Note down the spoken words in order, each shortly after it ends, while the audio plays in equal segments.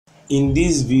In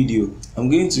this video, I'm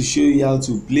going to show you how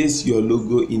to place your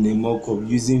logo in a mockup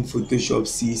using Photoshop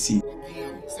CC.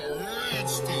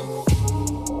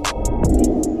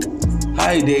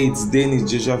 Hi there, it's Dennis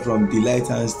Joshua from Delight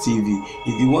Hands TV.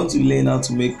 If you want to learn how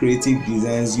to make creative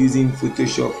designs using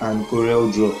Photoshop and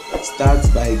CorelDRAW,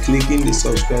 start by clicking the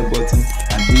subscribe button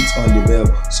and hit on the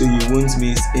bell so you won't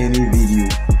miss any video.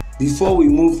 Before we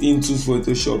move into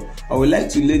Photoshop, I would like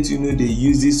to let you know the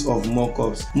uses of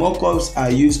mockups. Mockups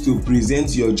are used to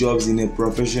present your jobs in a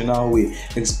professional way.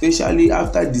 Especially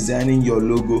after designing your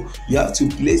logo, you have to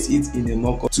place it in a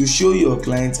mockup to show your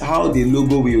clients how the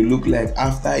logo will look like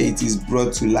after it is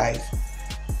brought to life.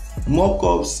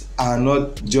 Mockups are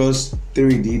not just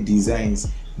 3D designs.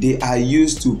 They are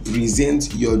used to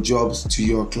present your jobs to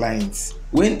your clients.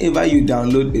 Whenever you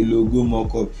download a logo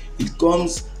mockup, it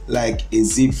comes like a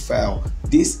zip file.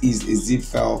 This is a zip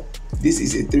file. This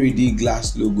is a 3D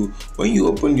glass logo. When you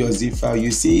open your zip file,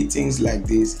 you see things like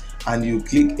this and you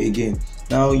click again.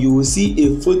 Now you will see a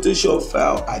Photoshop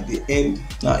file at the end.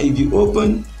 Now if you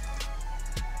open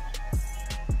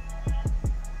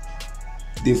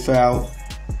the file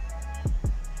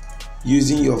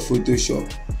using your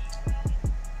Photoshop,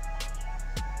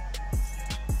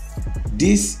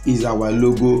 this is our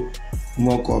logo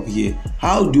mockup here.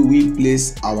 How do we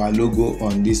place our logo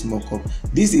on this mockup?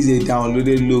 This is a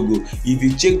downloaded logo. If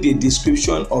you check the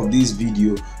description of this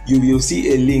video, you will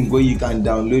see a link where you can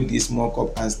download this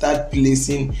mockup and start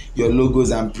placing your logos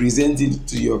and present it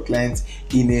to your clients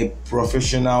in a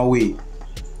professional way.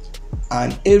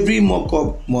 And every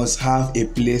mockup must have a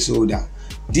placeholder.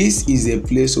 This is a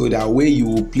placeholder where you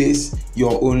will place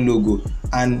your own logo,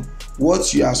 and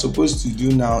what you are supposed to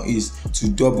do now is to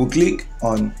double click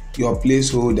on your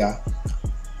placeholder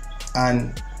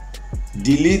and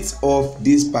delete off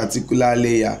this particular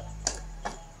layer.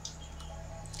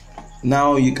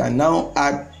 Now you can now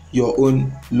add your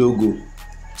own logo.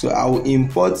 So I will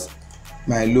import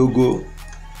my logo.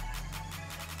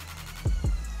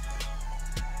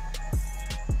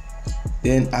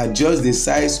 Then adjust the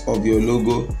size of your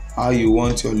logo, how you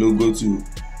want your logo to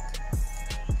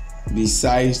be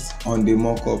sized on the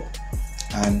mockup,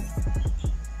 and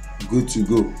good to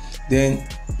go. Then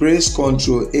press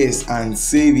Ctrl S and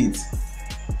save it.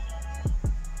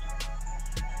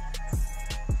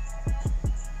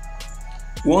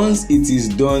 Once it is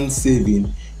done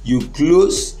saving, you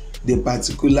close the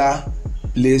particular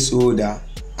placeholder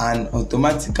and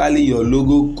automatically your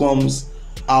logo comes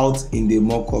out in the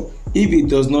mockup. If it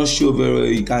does not show very well,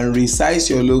 you can resize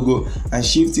your logo and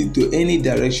shift it to any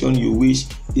direction you wish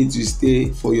it to stay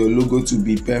for your logo to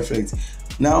be perfect.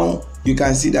 Now you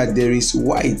can see that there is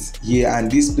white here and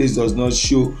this place does not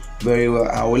show very well.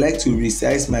 I would like to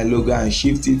resize my logo and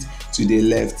shift it to the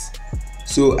left.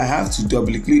 So I have to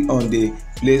double click on the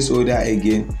placeholder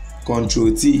again,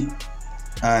 Ctrl T,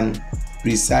 and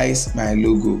resize my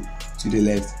logo to the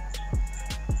left.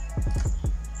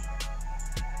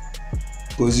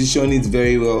 Position it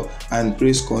very well and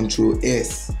press Ctrl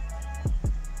S.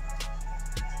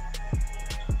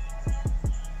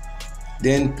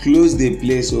 Then close the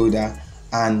placeholder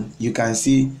and you can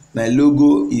see my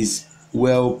logo is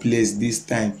well placed this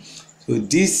time. So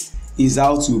this is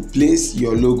how to place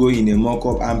your logo in a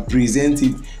mockup and present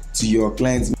it to your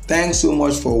clients. Thanks so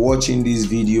much for watching this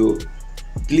video.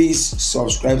 Please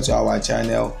subscribe to our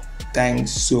channel.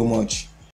 Thanks so much.